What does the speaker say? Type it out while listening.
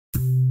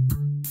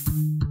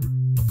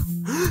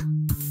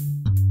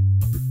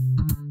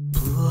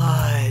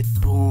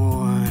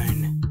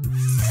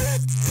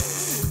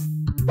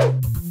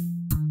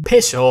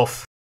piss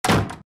off.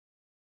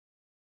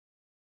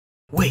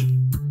 Wait,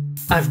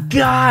 I've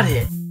got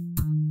it!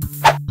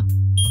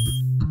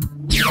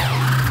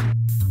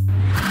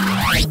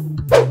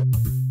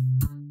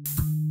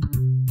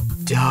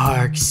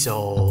 Dark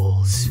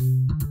Souls.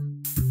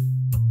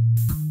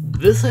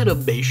 This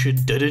animation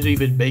didn't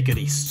even make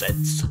any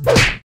sense.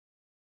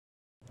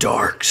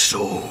 Dark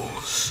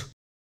Souls.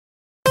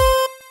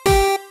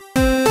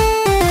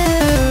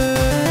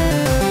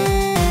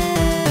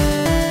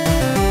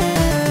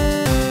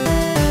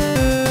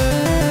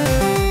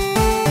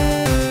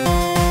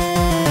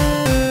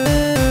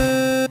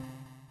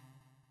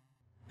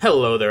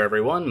 Hello there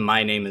everyone,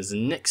 my name is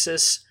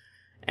Nixus,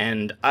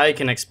 and I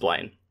can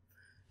explain.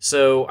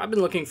 So, I've been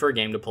looking for a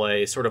game to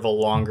play, sort of a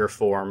longer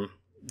form,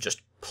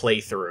 just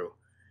playthrough.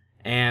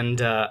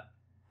 And,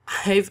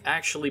 I've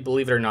actually,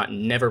 believe it or not,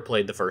 never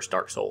played the first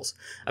Dark Souls.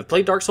 I've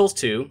played Dark Souls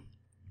 2,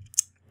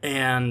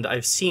 and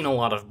I've seen a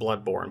lot of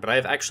Bloodborne, but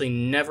I've actually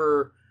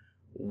never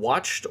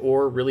watched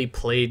or really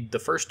played the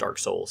first Dark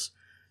Souls.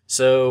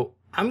 So,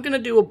 I'm gonna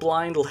do a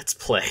blind Let's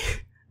Play,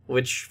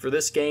 which, for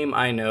this game,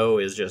 I know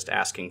is just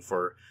asking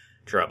for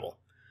trouble.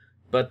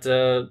 But,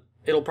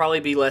 it'll probably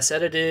be less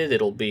edited,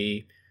 it'll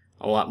be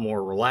a lot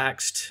more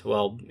relaxed,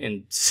 well,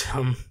 in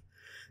some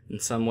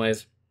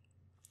ways.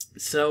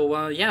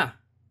 So, yeah,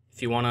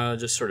 if you want to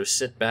just sort of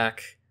sit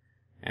back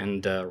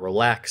and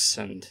relax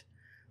and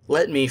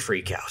let me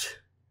freak out.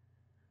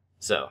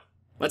 So,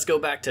 let's go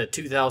back to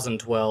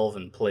 2012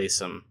 and play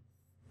some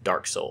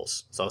Dark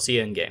Souls. So I'll see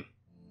you in-game.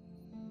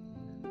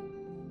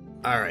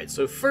 Alright,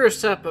 so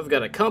first up, I've got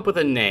to come up with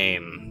a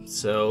name.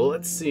 So,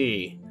 let's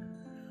see.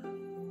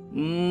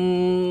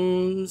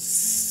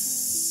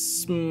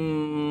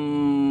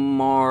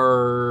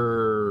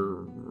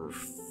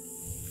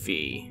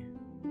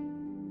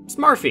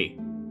 Smarfy.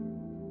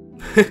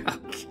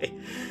 Okay.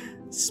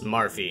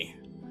 Smarfy.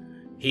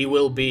 He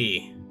will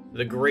be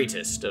the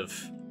greatest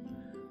of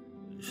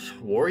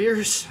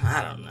warriors?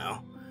 I don't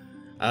know.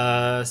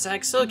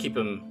 Saxo, keep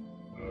him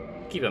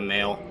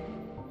male.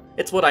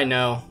 It's what I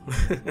know.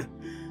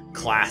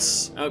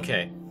 Class.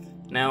 Okay.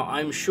 Now,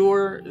 I'm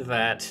sure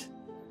that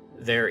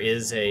there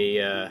is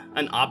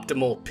an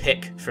optimal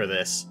pick for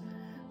this,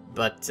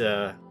 but,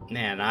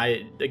 man,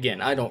 I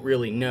don't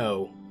really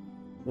know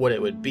what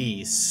it would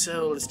be,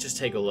 so let's just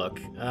take a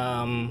look.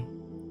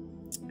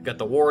 Got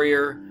the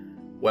warrior,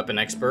 weapon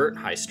expert,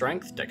 high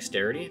strength,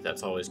 dexterity,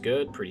 that's always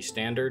good, pretty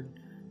standard.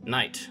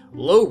 Knight,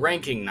 low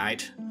ranking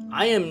knight.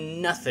 I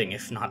am nothing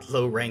if not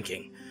low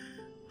ranking.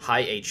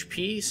 High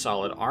HP,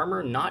 solid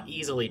armor, not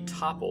easily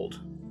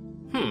toppled.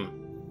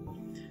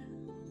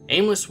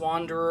 Aimless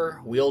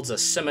wanderer, wields a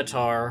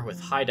scimitar with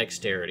high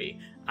dexterity.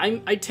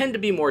 I tend to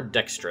be more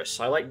dexterous.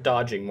 I like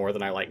dodging more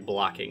than I like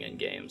blocking in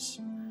games.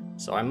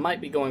 So I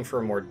might be going for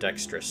a more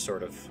dexterous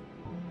sort of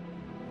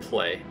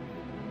play.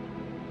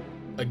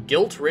 A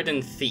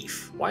guilt-ridden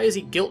thief. Why is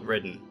he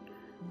guilt-ridden?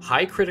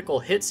 High critical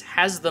hits,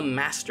 has the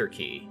master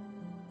key.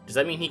 Does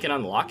that mean he can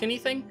unlock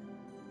anything?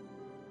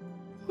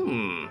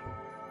 The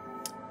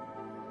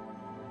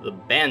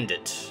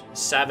bandit.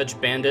 Savage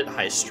bandit,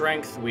 high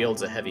strength,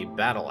 wields a heavy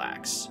battle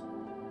axe.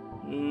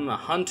 A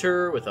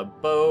hunter with a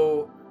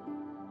bow.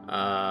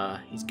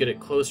 He's good at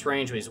close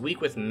range, but he's weak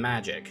with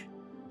magic.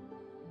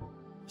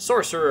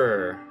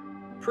 Sorcerer.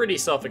 Pretty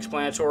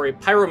self-explanatory.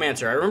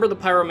 Pyromancer. I remember the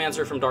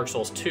Pyromancer from Dark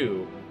Souls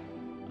 2.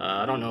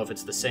 I don't know if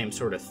it's the same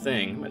sort of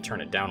thing. I'm going to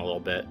turn it down a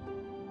little bit.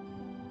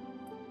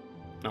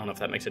 I don't know if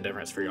that makes a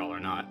difference for y'all or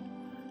not.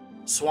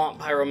 Swamp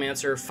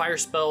Pyromancer. Fire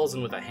spells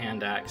and with a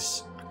hand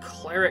axe. A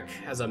cleric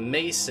has a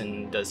mace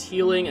and does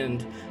healing,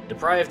 and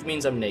deprived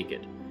means I'm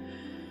naked.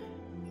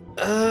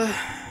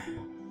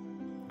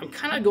 I'm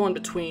kind of going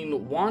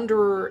between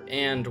Wanderer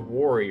and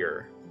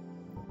Warrior.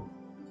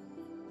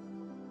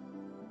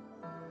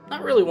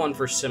 Not really one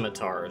for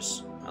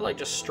scimitars. I like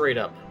just straight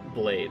up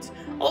blades.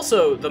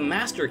 Also, the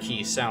master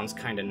key sounds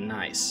kind of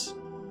nice.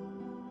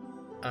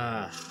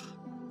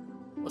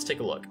 Let's take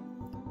a look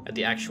at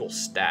the actual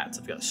stats.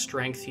 I've got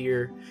strength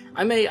here.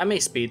 I may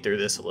speed through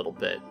this a little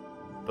bit,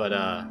 but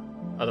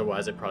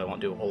otherwise I probably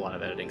won't do a whole lot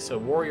of editing. So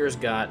Warrior's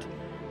got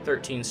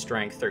 13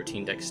 strength,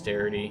 13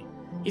 dexterity.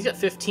 He's got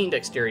 15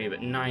 dexterity,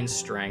 but 9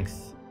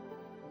 strength,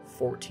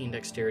 14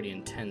 dexterity,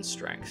 and 10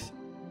 strength.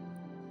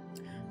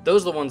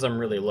 Those are the ones I'm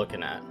really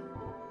looking at.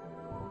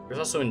 There's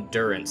also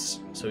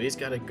endurance, so he's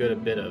got a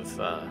good bit of...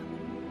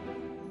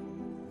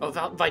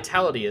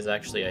 vitality is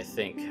actually, I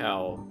think,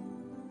 how...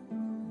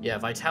 Yeah,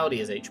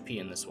 vitality is HP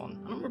in this one.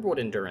 I don't remember what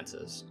endurance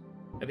is.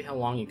 Maybe how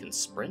long you can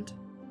sprint?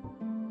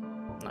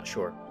 I'm not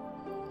sure.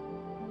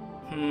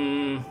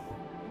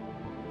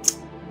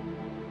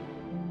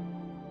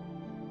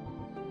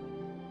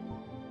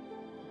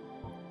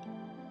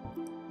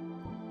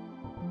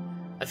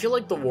 I feel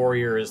like the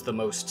warrior is the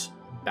most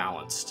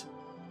balanced.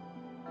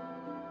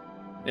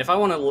 If I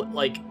want to,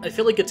 I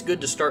feel like it's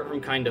good to start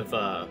from kind of,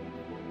 a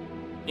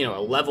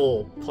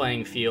level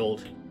playing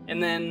field,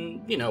 and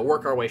then,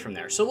 work our way from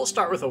there. So we'll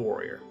start with a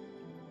warrior.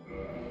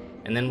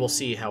 And then we'll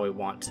see how we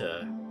want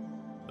to...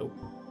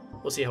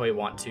 we'll see how we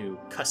want to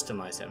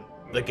customize him.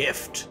 The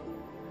gift!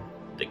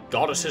 The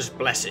Goddess's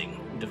Blessing.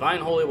 Divine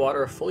Holy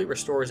Water fully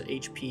restores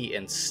HP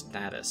and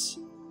status.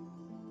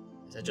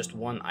 Is that just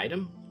one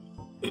item?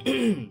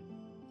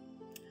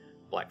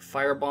 Black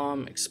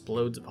Firebomb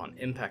explodes upon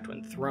impact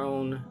when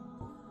thrown.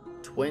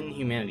 Twin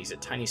Humanities, a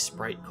tiny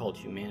sprite called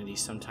Humanity,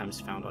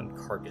 sometimes found on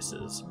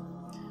carcasses.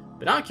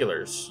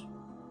 Binoculars.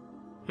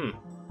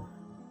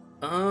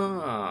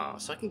 Oh,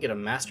 so I can get a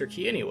master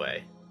key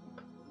anyway.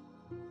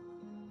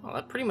 Well,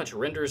 that pretty much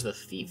renders the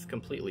thief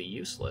completely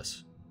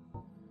useless.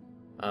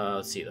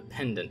 Let's see, the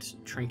pendant.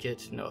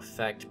 Trinket, no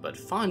effect, but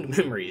fond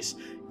memories.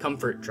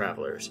 Comfort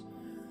travelers.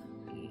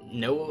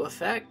 No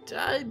effect?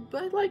 I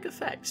like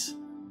effects,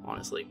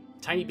 honestly.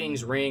 Tiny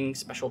Being's Ring,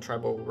 Special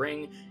Tribal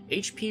Ring.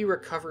 HP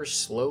recovers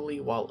slowly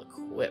while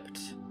equipped.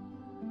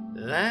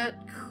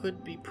 That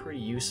could be pretty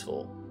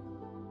useful.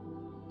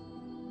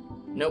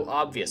 No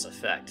obvious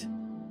effect,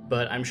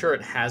 but I'm sure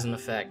it has an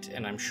effect,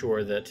 and I'm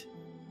sure that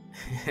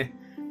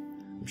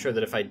I'm sure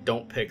that if I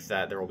don't pick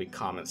that, there will be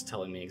comments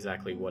telling me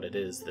exactly what it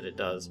is that it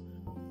does.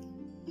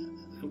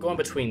 I'm going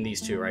between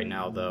these two right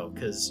now, though,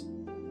 because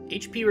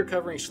HP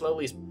recovering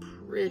slowly is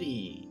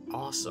pretty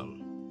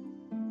awesome.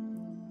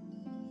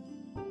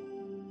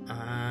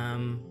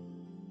 I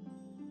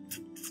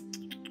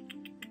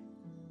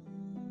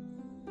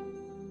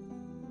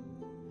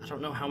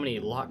don't know how many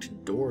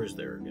locked doors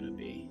there are going to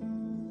be.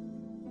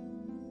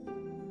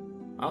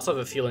 I also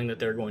have a feeling that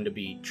there are going to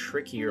be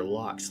trickier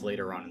locks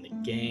later on in the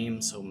game,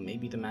 so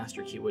maybe the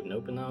Master Key wouldn't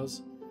open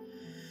those.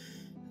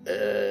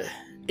 In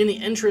the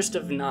interest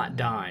of not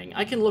dying,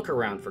 I can look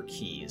around for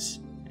keys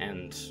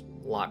and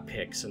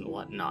lockpicks and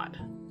whatnot,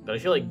 but I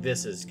feel like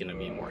this is going to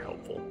be more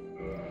helpful.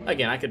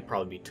 Again, I could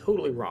probably be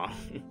totally wrong.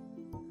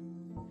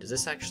 Does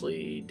this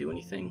actually do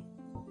anything?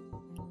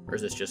 Or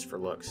is this just for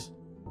looks?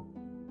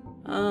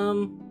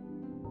 Let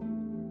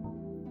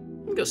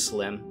me go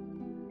slim.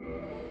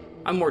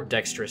 I'm more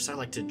dexterous. I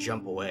like to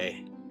jump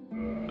away.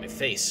 My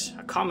face,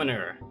 a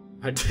commoner.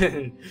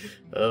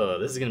 Oh,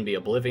 this is gonna be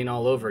Oblivion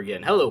all over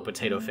again. Hello,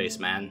 potato face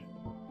man.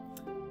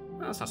 Oh,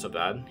 that's not so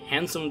bad.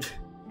 Handsome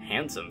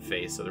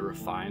face of the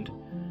refined.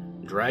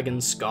 Dragon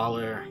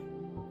scholar.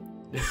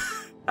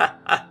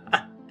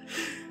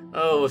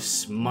 Oh,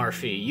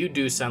 Smarfy, you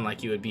do sound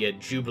like you would be a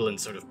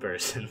jubilant sort of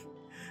person.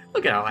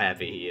 Look at how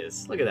happy he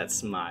is. Look at that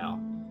smile.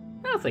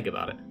 Now think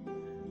about it.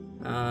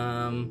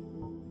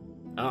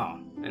 Oh,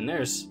 and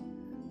there's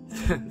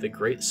the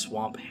Great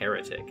Swamp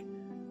Heretic.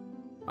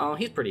 Oh,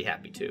 he's pretty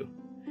happy too.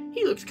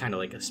 He looks kind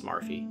of like a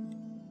Smarfy.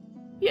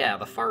 Yeah,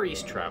 the Far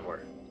East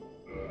Traveler.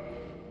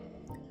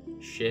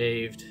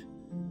 Shaved.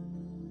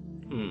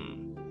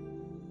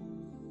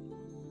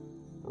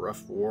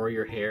 Rough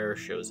warrior hair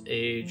shows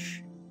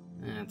age.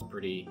 That's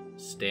pretty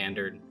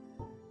standard.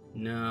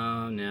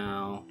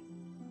 No.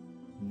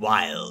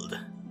 Wild.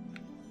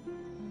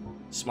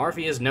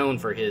 Smarfy is known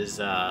for his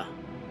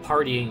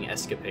partying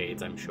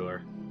escapades, I'm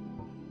sure.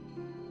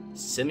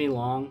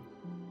 Semi-long.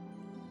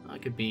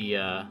 Could be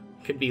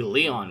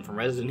Leon from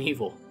Resident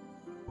Evil.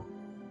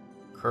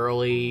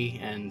 Curly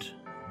and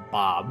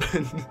Bob.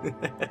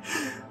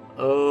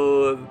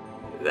 Oh,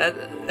 that's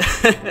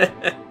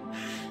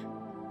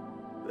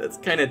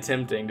kind of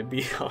tempting, to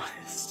be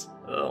honest.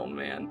 Oh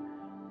man.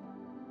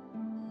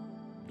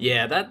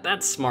 Yeah,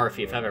 that's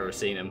Smarfy if I've ever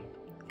seen him.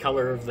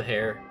 Color of the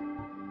hair.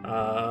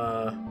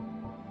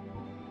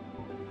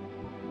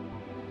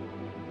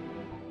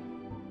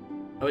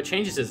 Oh, it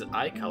changes his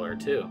eye color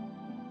too.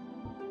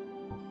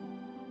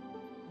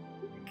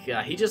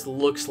 God, he just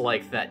looks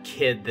like that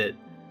kid that...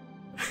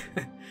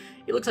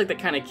 He looks like the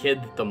kind of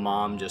kid that the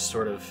mom just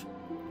sort of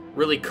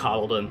really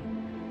coddled him,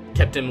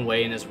 kept him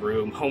away in his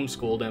room,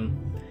 homeschooled him,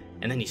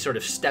 and then he sort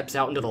of steps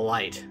out into the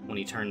light when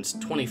he turns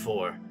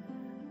 24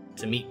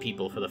 to meet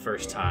people for the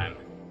first time.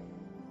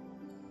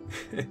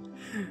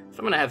 If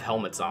I'm gonna have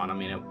helmets on, I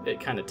mean, it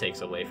kind of takes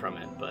away from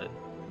it, but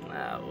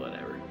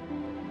whatever.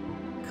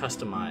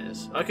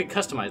 Customize. I could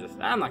customize it.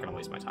 I'm not gonna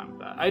waste my time with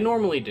that. I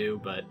normally do,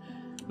 but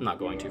I'm not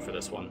going to for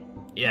this one.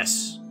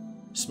 Yes,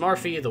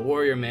 Smarfy, the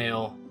warrior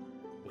male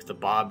with the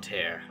bobbed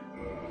hair.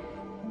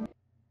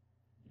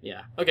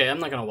 Yeah, okay, I'm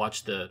not gonna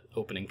watch the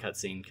opening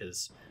cutscene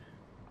because,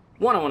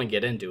 one, I want to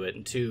get into it,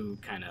 and two,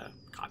 kind of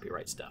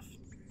copyright stuff.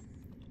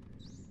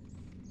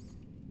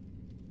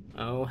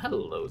 Oh,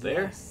 hello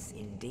there. Yes,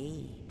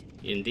 indeed.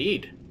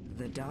 Indeed.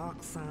 The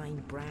dark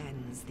sign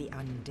brands the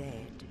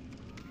undead.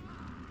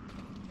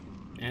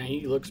 Yeah,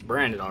 he looks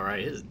branded all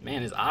right.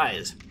 His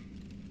eyes.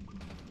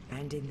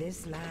 And in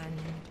this land...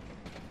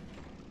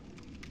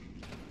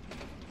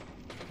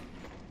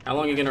 How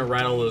long are you gonna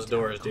rattle those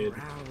doors, dude?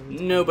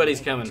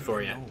 Nobody's coming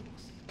for you.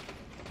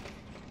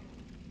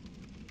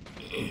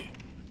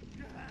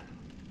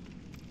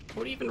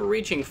 What are you even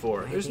reaching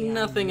for? There's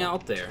nothing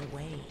out there.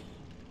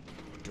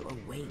 To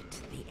await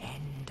the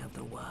end of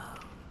the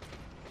world.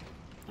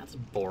 That's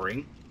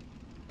boring.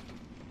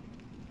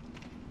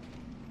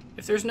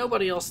 If there's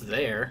nobody else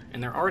there,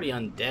 and they're already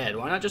undead,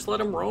 why not just let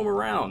them roam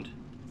around?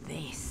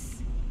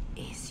 This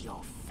is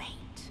your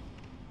fate.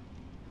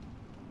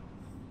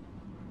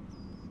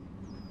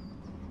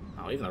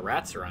 Oh, even the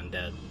rats are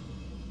undead.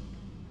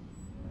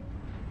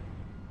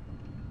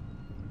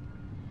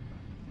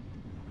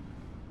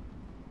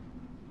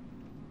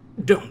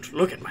 Don't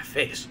look at my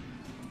face.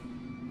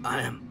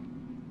 I am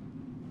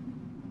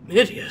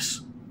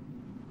hideous.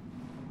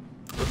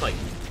 Look like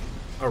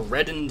a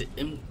reddened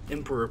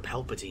Emperor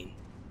Palpatine.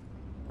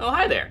 Oh,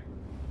 hi there.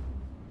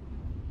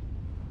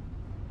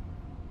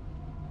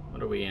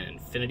 What are we in?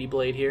 Infinity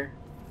Blade here?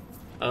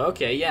 Oh,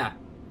 okay, yeah.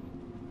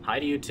 Hi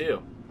to you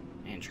too.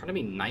 Man, trying to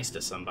be nice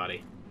to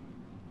somebody.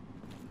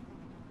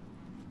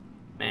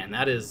 Man,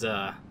 that is,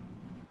 it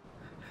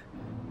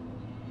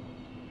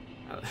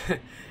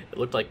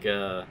looked like,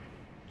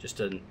 just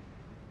an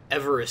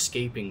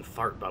ever-escaping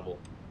fart bubble.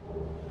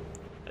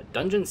 A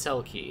dungeon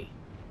cell key.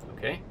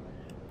 Okay.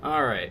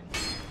 Alright.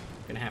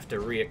 Gonna have to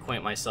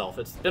reacquaint myself.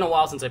 It's been a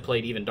while since I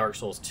played even Dark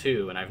Souls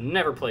 2, and I've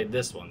never played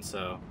this one,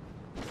 so...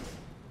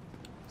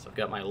 So I've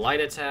got my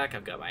light attack,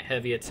 I've got my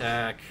heavy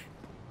attack.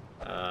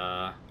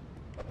 I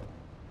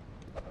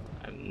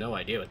have no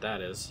idea what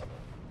that is.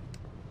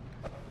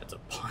 That's a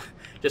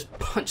just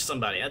punch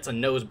somebody. That's a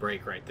nose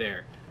break right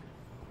there.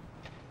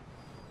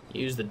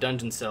 Use the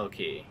dungeon cell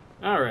key.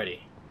 Alrighty.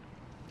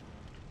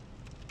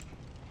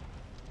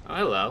 Oh,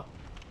 hello.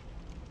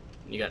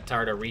 You got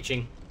tired of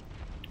reaching?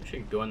 I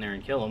should go in there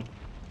and kill him.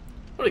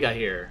 What do we got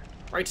here?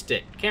 Right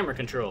stick, camera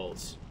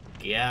controls.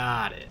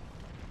 Got it.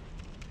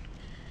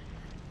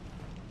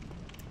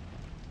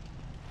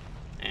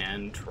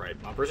 And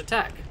right bumper's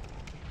attack.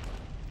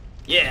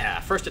 Yeah,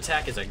 first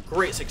attack is a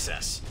great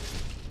success.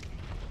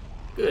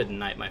 Good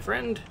night, my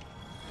friend.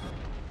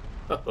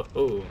 Ho ho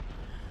ho.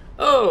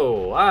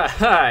 Oh,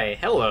 hi,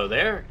 hello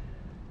there.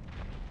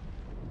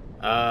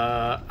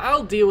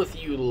 I'll deal with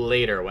you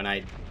later when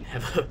I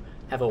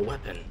have a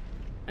weapon,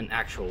 an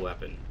actual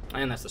weapon,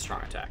 and that's the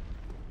strong attack.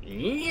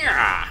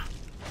 Yeah,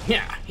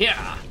 yeah,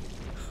 yeah.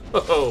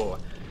 Oh,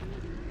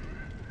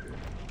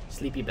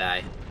 sleepy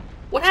bye.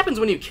 What happens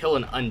when you kill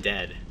an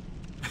undead?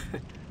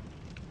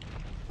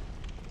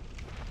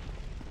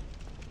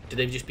 Do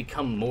they just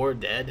become more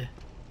dead?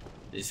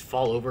 They just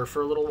fall over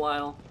for a little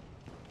while?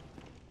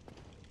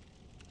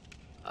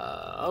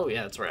 Oh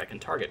yeah, that's right, I can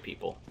target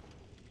people.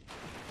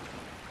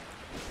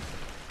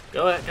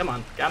 Go ahead, come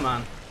on, come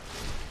on.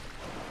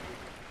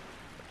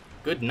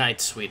 Good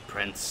night, sweet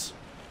prince.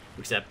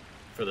 Except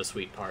for the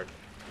sweet part,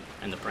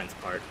 and the prince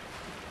part.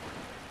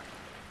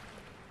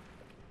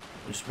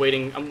 I'm just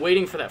waiting, I'm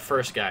waiting for that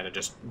first guy to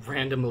just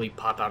randomly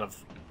pop out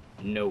of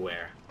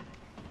nowhere.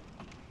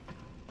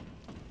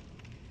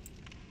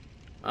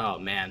 Oh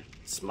man,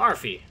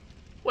 Smarfy,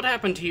 what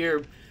happened to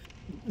your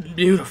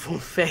beautiful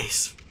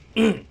face?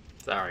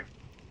 Sorry.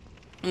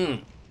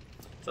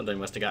 Something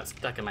must have got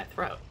stuck in my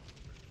throat.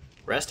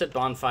 Rest at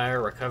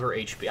bonfire, recover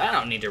HP. I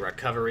don't need to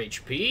recover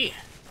HP.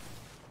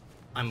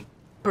 I'm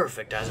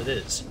perfect as it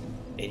is.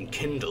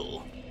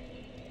 Enkindle.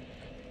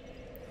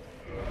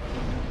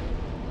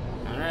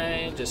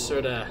 Alright, just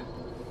sort of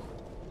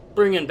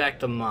bringing back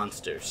the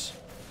monsters.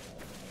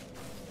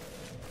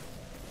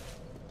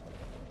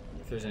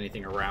 If there's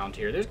anything around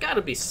here, there's got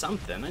to be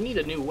something. I need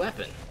a new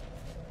weapon.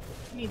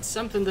 I need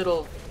something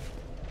that'll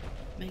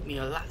make me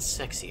a lot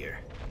sexier.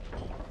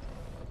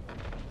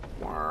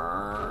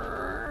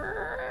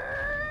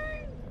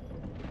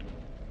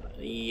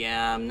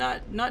 Yeah, I'm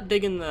not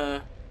digging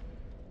the...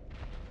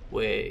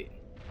 Wait.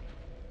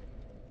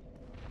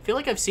 I feel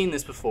like I've seen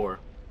this before.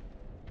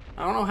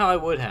 I don't know how I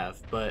would have,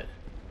 but...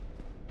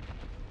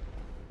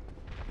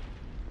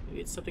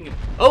 Maybe it's something...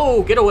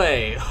 Oh, get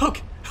away!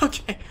 Okay,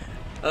 okay.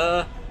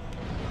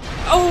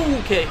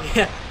 Okay,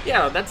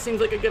 yeah, that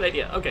seems like a good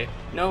idea. Okay,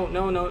 no.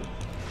 Nope.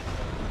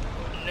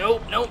 Oh,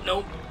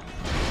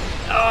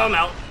 I'm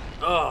out.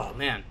 Oh,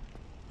 man.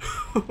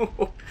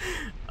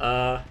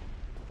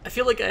 I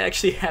feel like I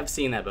actually have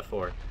seen that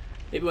before.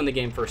 Maybe when the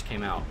game first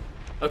came out.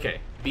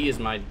 Okay, B is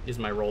my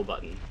roll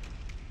button.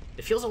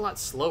 It feels a lot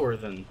slower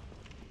than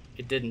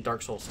it did in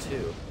Dark Souls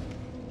 2.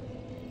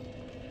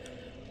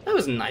 That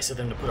was nice of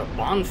them to put a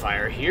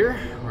bonfire here,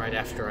 right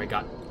after I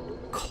got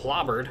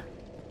clobbered.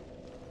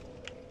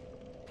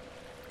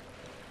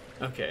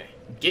 Okay,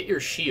 get your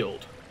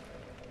shield.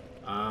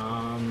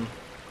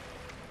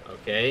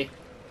 Okay.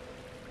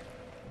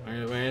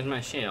 Where's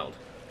my shield?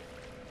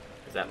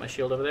 Is that my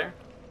shield over there?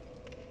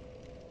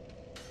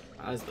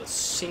 That is the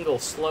single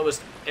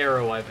slowest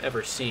arrow I've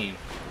ever seen.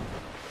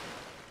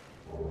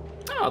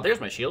 Oh,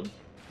 there's my shield.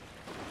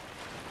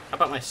 How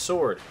about my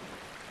sword?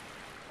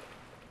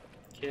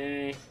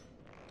 Okay.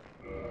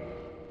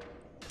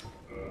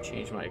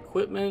 Change my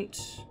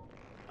equipment.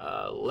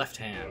 Left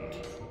hand.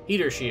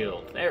 Heater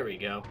shield. There we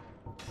go.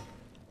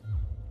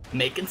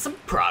 Making some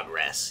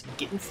progress.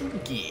 Getting some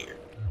gear.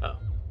 Oh,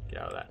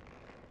 get out of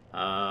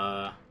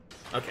that.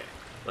 Okay.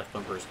 Left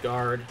bumper's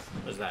guard.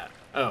 What is that?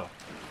 Oh.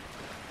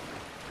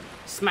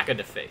 Smack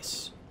a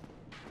face.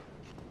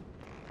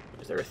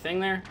 Is there a thing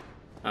there?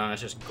 Oh,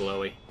 that's just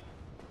glowy.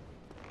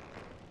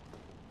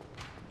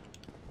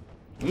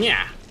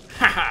 Yeah!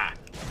 Haha!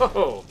 Ho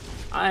ho!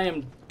 I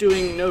am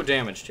doing no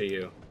damage to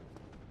you.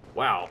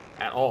 Wow,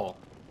 at all.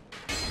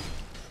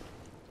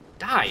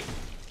 Die!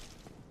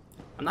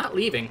 I'm not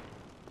leaving.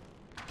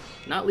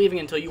 Not leaving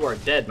until you are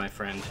dead, my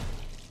friend.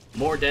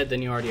 More dead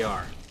than you already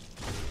are.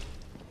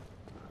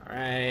 Alright.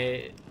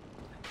 Alright.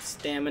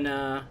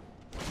 Stamina.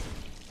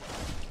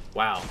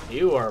 Wow,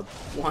 you are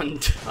one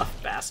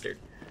tough bastard.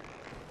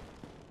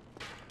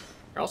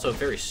 You're also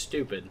very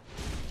stupid.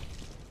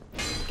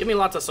 Give me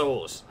lots of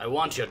souls. I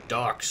want your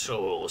dark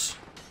souls.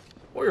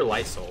 Or your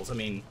light souls. I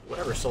mean,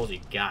 whatever souls you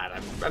got.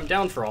 I'm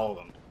down for all of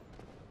them.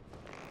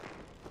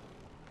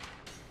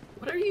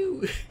 What are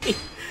you...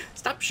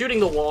 Stop shooting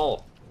the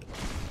wall.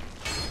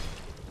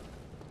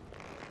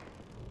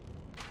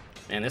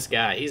 Man, this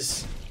guy,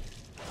 he's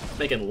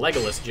making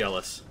Legolas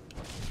jealous.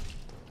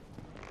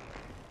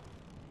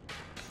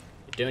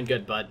 You're doing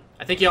good, bud.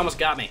 I think you almost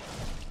got me.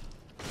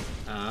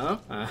 Yeah.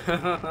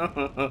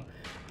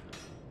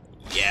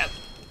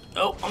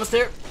 Oh, almost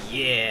there.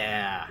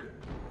 Yeah.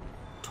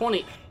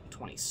 20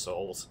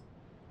 souls.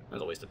 That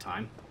was a waste of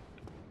time.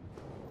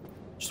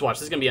 Just watch,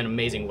 this is gonna be an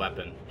amazing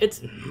weapon.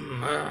 It's...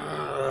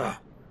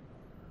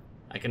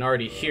 I can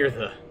already hear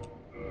the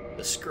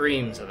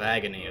screams of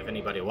agony of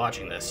anybody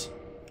watching this.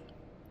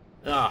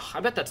 Ugh, I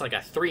bet that's like a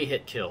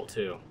 3-hit kill,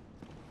 too.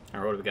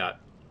 Alright, what do we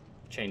got?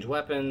 Change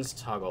weapons,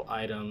 toggle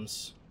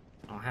items.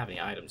 I don't have any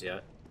items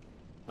yet.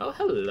 Oh,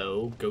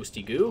 hello,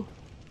 Ghosty Goo.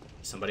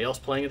 Somebody else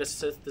playing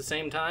this at the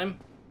same time?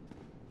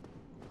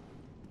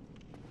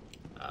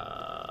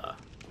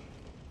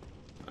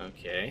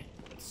 Okay.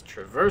 Let's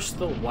traverse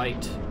the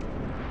white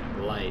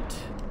light.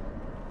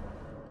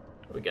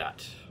 What do we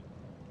got?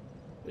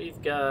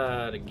 We've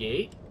got a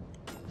gate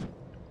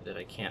that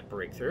I can't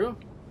break through.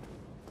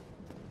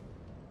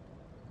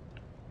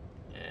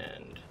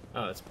 And,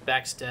 oh, it's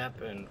backstep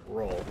and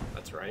roll.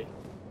 That's right.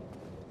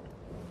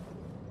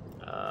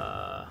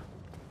 Down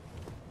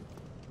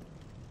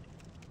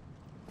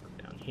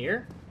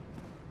here.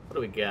 What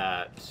do we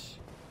got?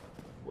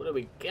 What do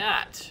we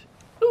got?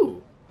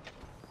 Ooh,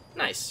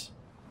 nice.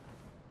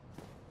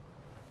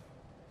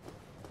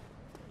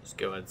 Let's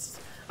go.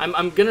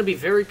 I'm gonna be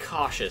very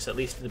cautious, at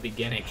least at the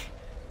beginning.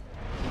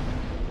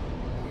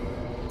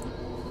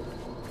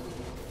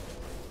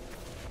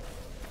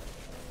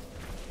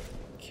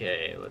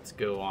 Okay, let's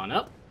go on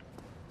up.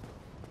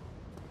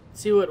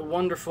 See what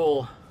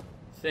wonderful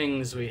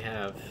things we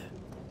have.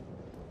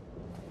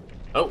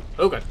 Oh,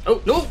 oh god.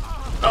 Oh, no!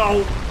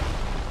 Oh!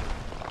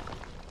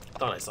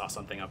 Thought I saw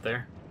something up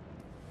there.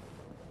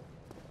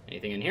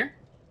 Anything in here?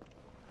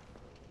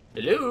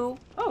 Hello?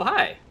 Oh,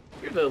 hi.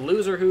 You're the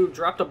loser who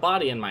dropped a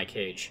body in my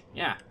cage.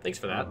 Yeah, thanks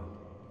for that. Oh,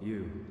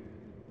 you're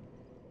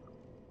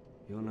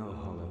no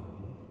hollow.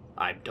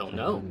 I don't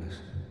know. Goodness.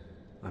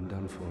 I'm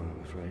done for,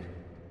 I'm afraid.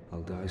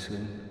 I'll die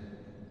soon,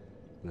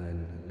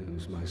 then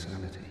lose my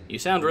sanity. You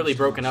sound really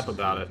broken up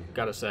about it,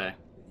 gotta say.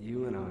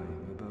 You and I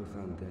are both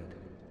undead.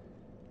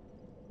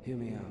 Hear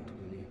me out,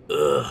 will you?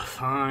 Ugh,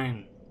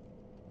 fine.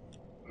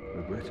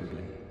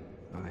 Regrettably,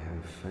 I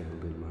have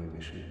failed in my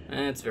mission.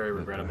 It's very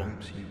regrettable.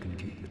 Perhaps you can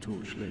keep the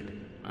torch lit.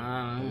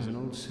 There's an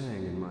old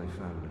saying in my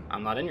family.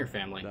 I'm not in your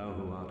family. Thou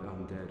who art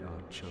undead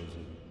art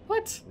chosen.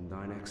 What? And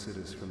thine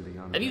exodus from the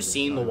undead Have you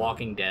seen The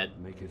Walking Dead?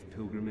 Maketh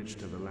pilgrimage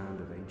to the land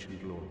of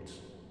ancient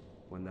lords.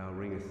 When thou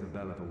ringest the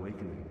bell of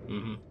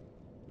awakening,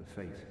 the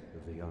fate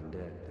of the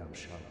undead thou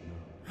shalt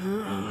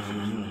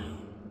know.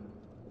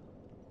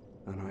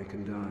 And I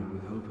can die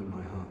with hope in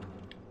my heart.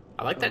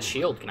 I like that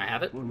shield. Can I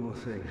have it? One more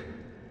thing.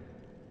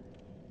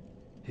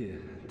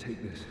 Here,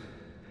 take this.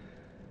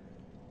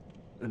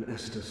 An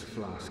Estus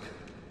flask.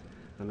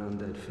 An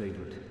undead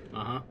favorite.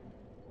 Uh-huh.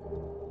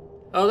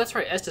 Oh, that's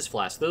right, Estus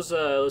flask.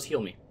 Those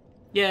heal me.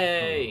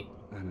 Yay!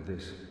 Oh, and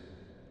this.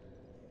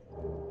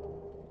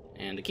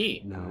 And a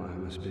key. Now I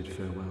must bid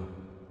farewell.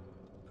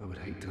 I would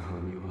hate to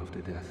harm you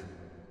after death.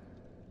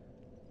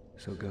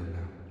 So go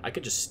now. I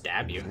could just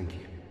stab you. Thank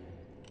you.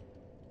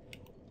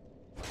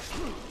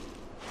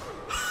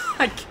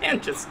 I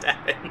can't just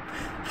stab him.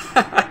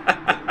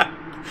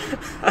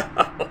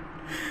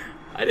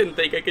 I didn't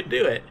think I could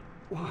do it.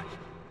 Why?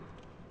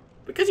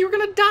 Because you were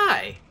gonna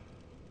die.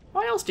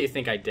 Why else do you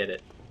think I did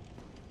it?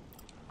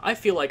 I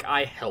feel like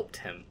I helped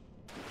him.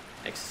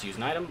 Use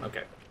an item?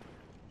 Okay.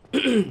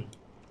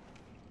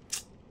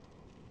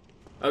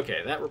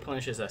 Okay, that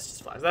replenishes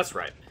Estus flask. That's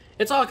right.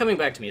 It's all coming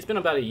back to me. It's been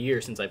about a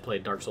year since I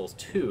played Dark Souls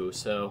 2,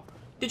 so...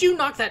 Did you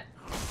knock that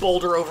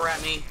boulder over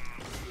at me?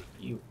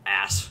 You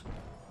ass.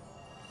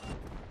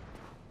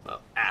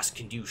 Well,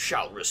 ask and you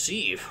shall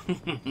receive.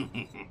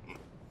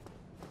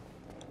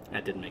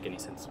 That didn't make any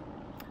sense.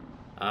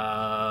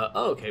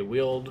 Oh, okay,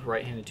 wield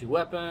right-handed to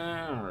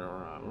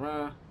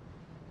weapon.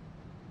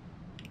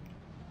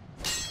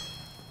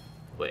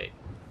 Wait.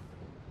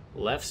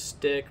 Left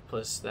stick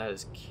plus that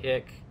is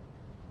kick.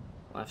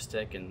 Left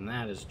stick and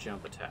that is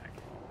jump attack.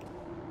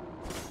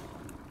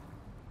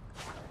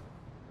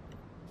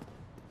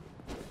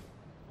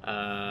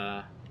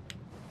 I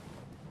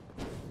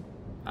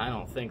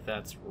don't think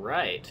that's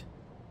right.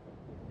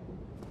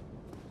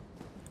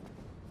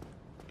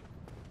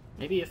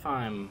 Maybe if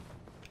I'm...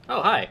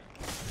 Oh, hi.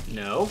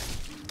 No.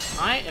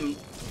 I am...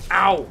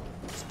 Ow!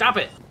 Stop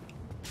it!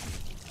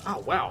 Oh,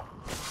 wow.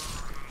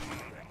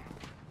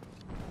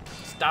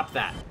 Stop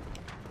that.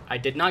 I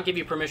did not give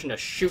you permission to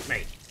shoot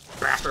me.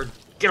 Bastard,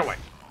 get away.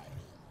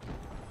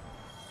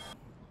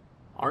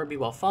 RB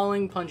while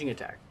falling, plunging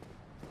attack.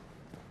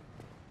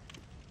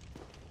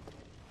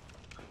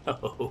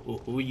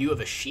 Oh, you have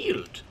a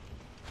shield.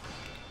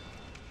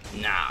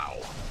 Now.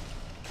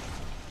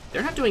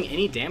 They're not doing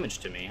any damage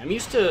to me. I'm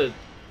used to...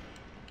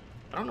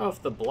 I don't know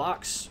if the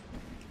blocks...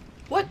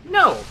 What?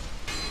 No!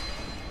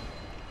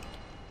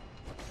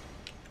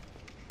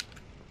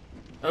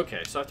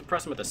 Okay, so I have to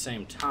press them at the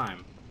same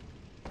time.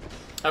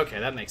 Okay,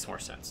 that makes more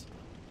sense.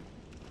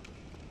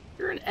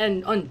 You're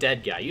an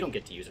undead guy. You don't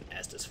get to use an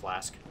Estus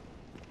flask.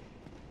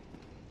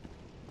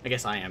 I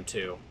guess I am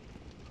too.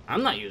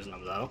 I'm not using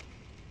them though.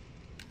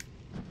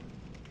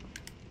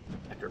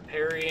 After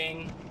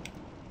parrying...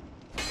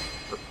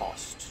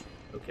 Riposte.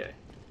 Okay.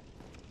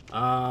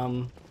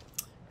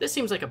 This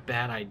seems like a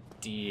bad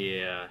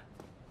idea.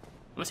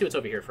 I'm gonna see what's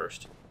over here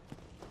first.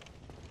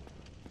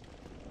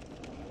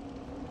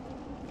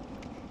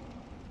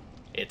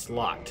 It's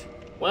locked.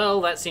 Well,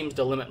 that seems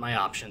to limit my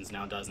options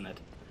now, doesn't it?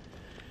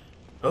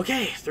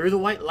 Okay, through the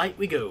white light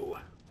we go.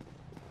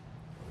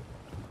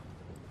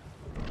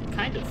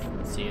 Kind of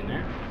see in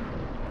there.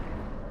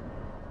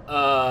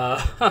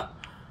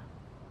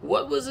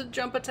 What was a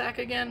jump attack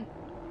again?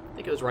 I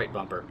think it was right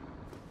bumper.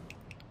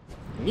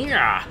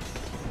 Yeah!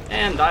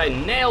 And I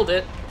nailed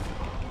it!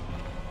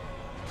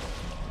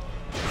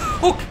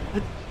 Oh!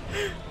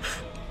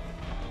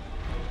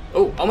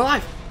 Oh, I'm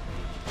alive!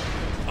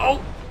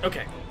 Oh!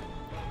 Okay.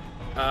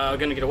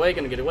 Gonna get away,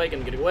 gonna get away,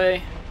 gonna get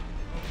away.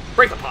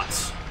 Break the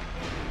pots!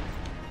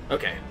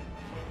 Okay.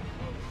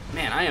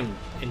 Man, I am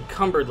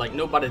encumbered like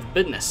nobody's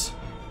business.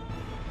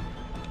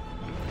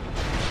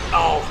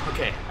 Oh,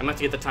 okay. I'm gonna have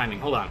to get the timing.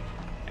 Hold on.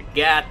 I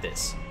got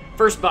this.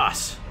 First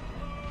boss.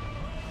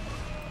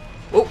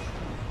 Oh!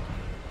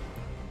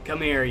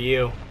 Come here,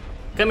 you.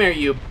 Come here,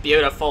 you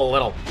beautiful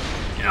little...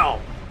 No!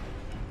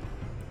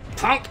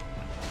 Punk!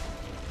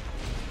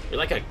 You're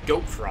like a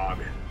goat frog.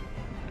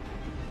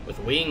 With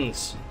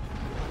wings.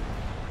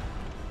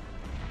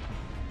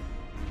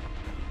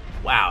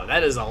 Wow,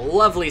 that is a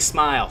lovely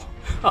smile.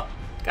 Oh,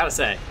 gotta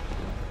say.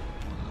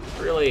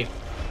 Really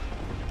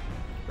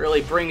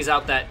brings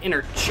out that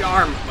inner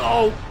charm.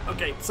 Oh,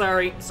 okay,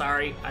 sorry.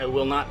 I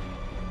will not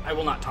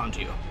taunt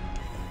you.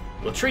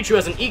 We'll treat you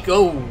as an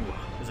equal.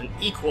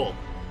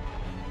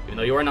 Even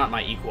though you are not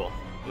my equal.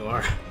 You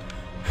are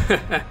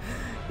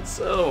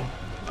so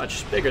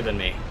much bigger than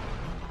me.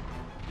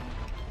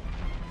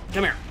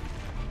 Come here.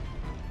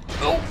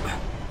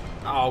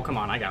 Oh, come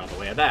on, I got out of the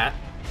way of that.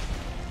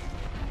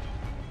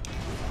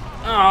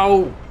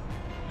 Oh!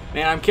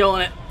 Man, I'm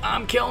killing it.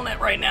 I'm killing it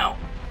right now.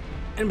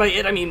 And by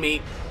it, I mean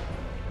me.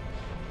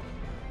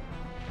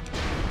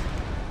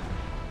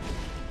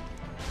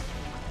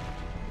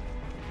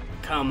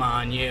 Come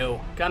on, you.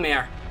 Come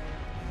here.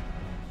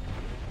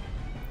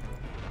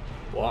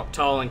 Walk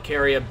tall and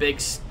carry a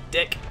big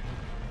stick.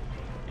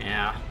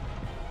 Yeah.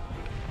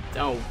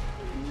 Don't.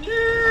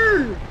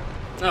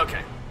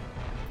 Okay.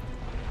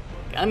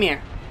 Come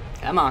here.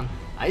 Come on.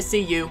 I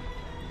see you.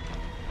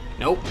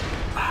 Nope.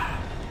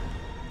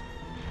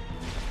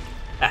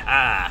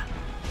 Haha.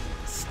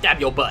 Stab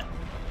your butt.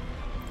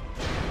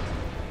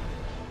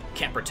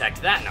 Can't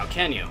protect that now,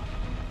 can you?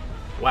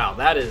 Wow,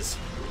 that is...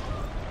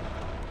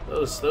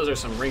 Those are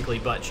some wrinkly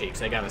butt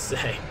cheeks, I gotta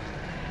say.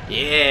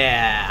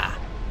 Yeah!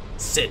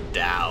 Sit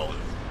down.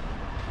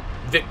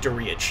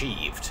 Victory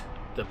achieved.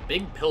 The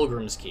Big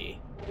Pilgrim's Key.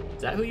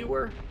 Is that who you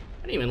were?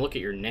 I didn't even look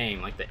at your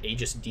name, like the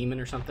Aegis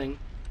Demon or something.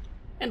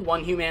 And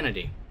one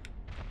humanity.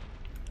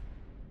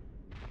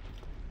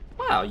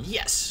 Wow,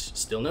 yes!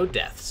 Still no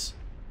deaths.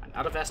 I'm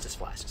out of Estus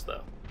flasks,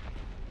 though.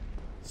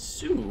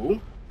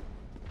 So...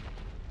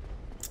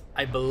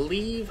 I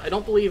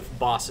don't believe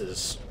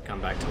bosses come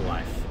back to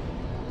life.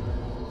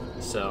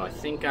 So I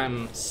think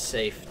I'm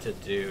safe to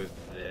do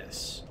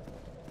this.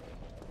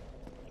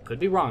 Could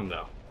be wrong,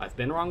 though. I've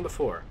been wrong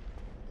before.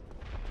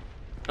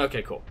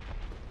 Okay, cool.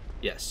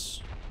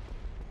 Yes.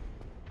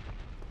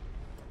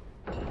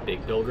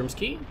 Big Pilgrim's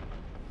Key.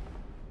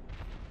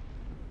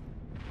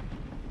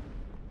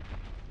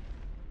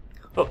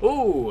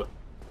 Oh-ho!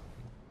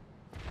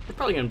 There's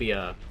probably gonna be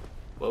a...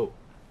 Whoa.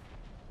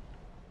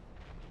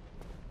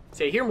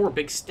 See, I hear more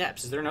big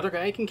steps. Is there another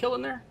guy I can kill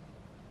in there?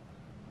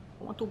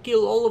 I want to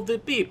kill all of the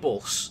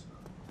peoples.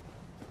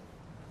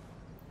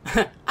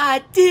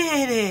 I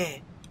did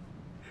it!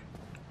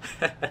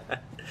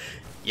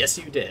 Yes,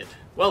 you did.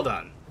 Well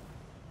done.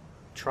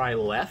 Try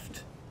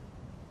left.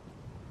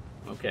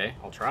 Okay,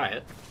 I'll try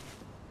it.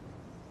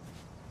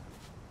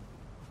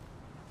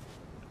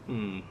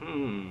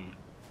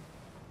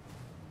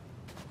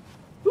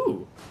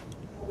 Ooh,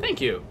 thank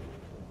you.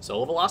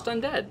 Soul of a Lost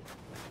Undead.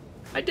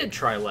 I did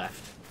try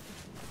left.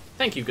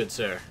 Thank you, good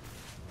sir.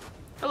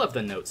 I love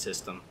the note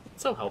system.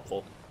 It's so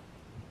helpful.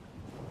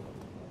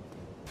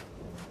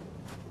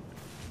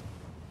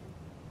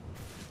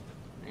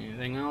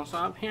 Anything else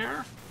up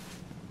here?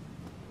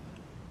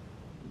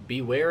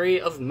 Be wary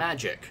of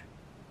magic.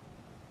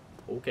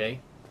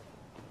 Okay.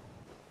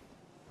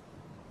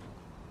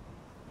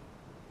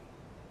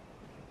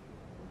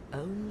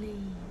 Only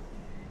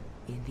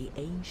in the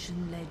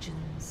ancient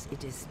legends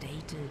it is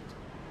stated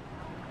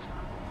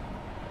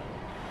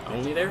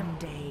Only there?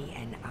 Bandai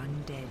and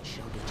undead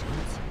shall be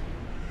chosen.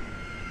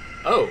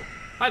 Oh,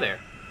 hi there.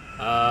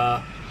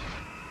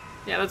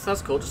 Yeah,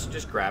 that's cool.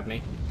 Just grab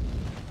me.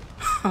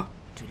 To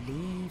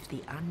leave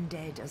the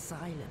undead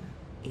asylum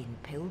in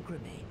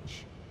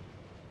pilgrimage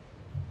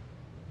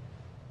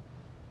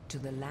to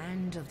the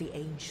land of the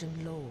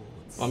ancient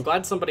lords. Well, I'm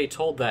glad somebody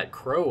told that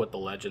crow what the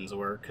legends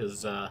were,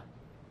 because,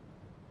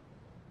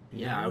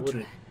 yeah, I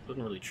wouldn't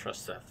really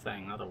trust that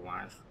thing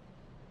otherwise.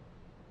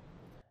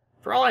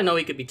 For all I know,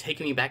 he could be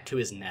taking me back to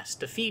his nest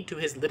to feed to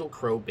his little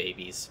crow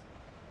babies.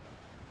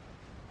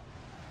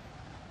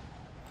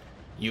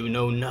 You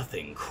know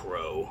nothing,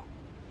 crow.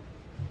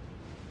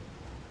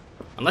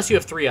 Unless you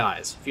have 3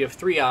 eyes. If you have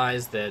 3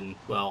 eyes, then,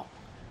 well,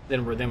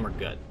 then we're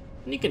good.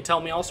 And you can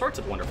tell me all sorts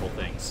of wonderful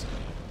things.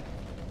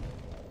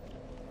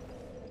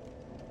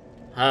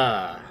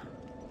 Ah,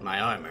 my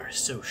armor is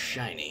so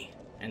shiny.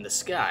 And the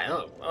sky,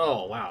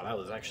 oh wow, that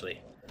was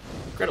actually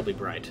incredibly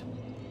bright.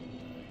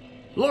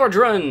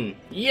 Lordran,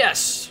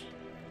 yes!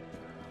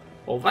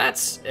 Well,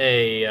 that's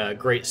a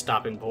great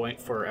stopping point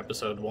for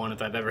episode 1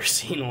 if I've ever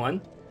seen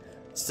one.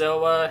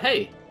 So,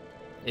 hey,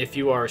 if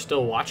you are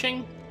still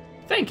watching,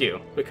 thank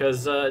you,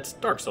 because it's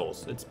Dark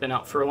Souls. It's been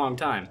out for a long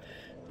time.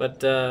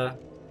 But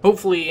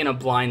hopefully in a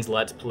Blinds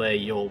Let's Play,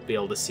 you'll be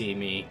able to see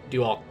me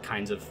do all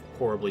kinds of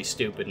horribly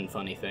stupid and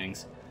funny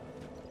things.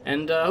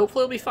 And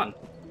hopefully it'll be fun.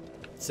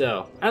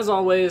 So, as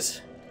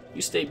always,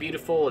 you stay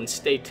beautiful and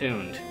stay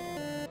tuned,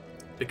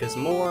 because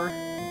more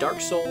Dark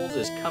Souls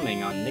is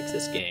coming on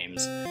Nixus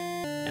Games,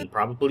 and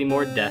probably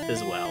more death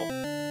as well.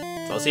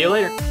 So I'll see you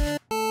later.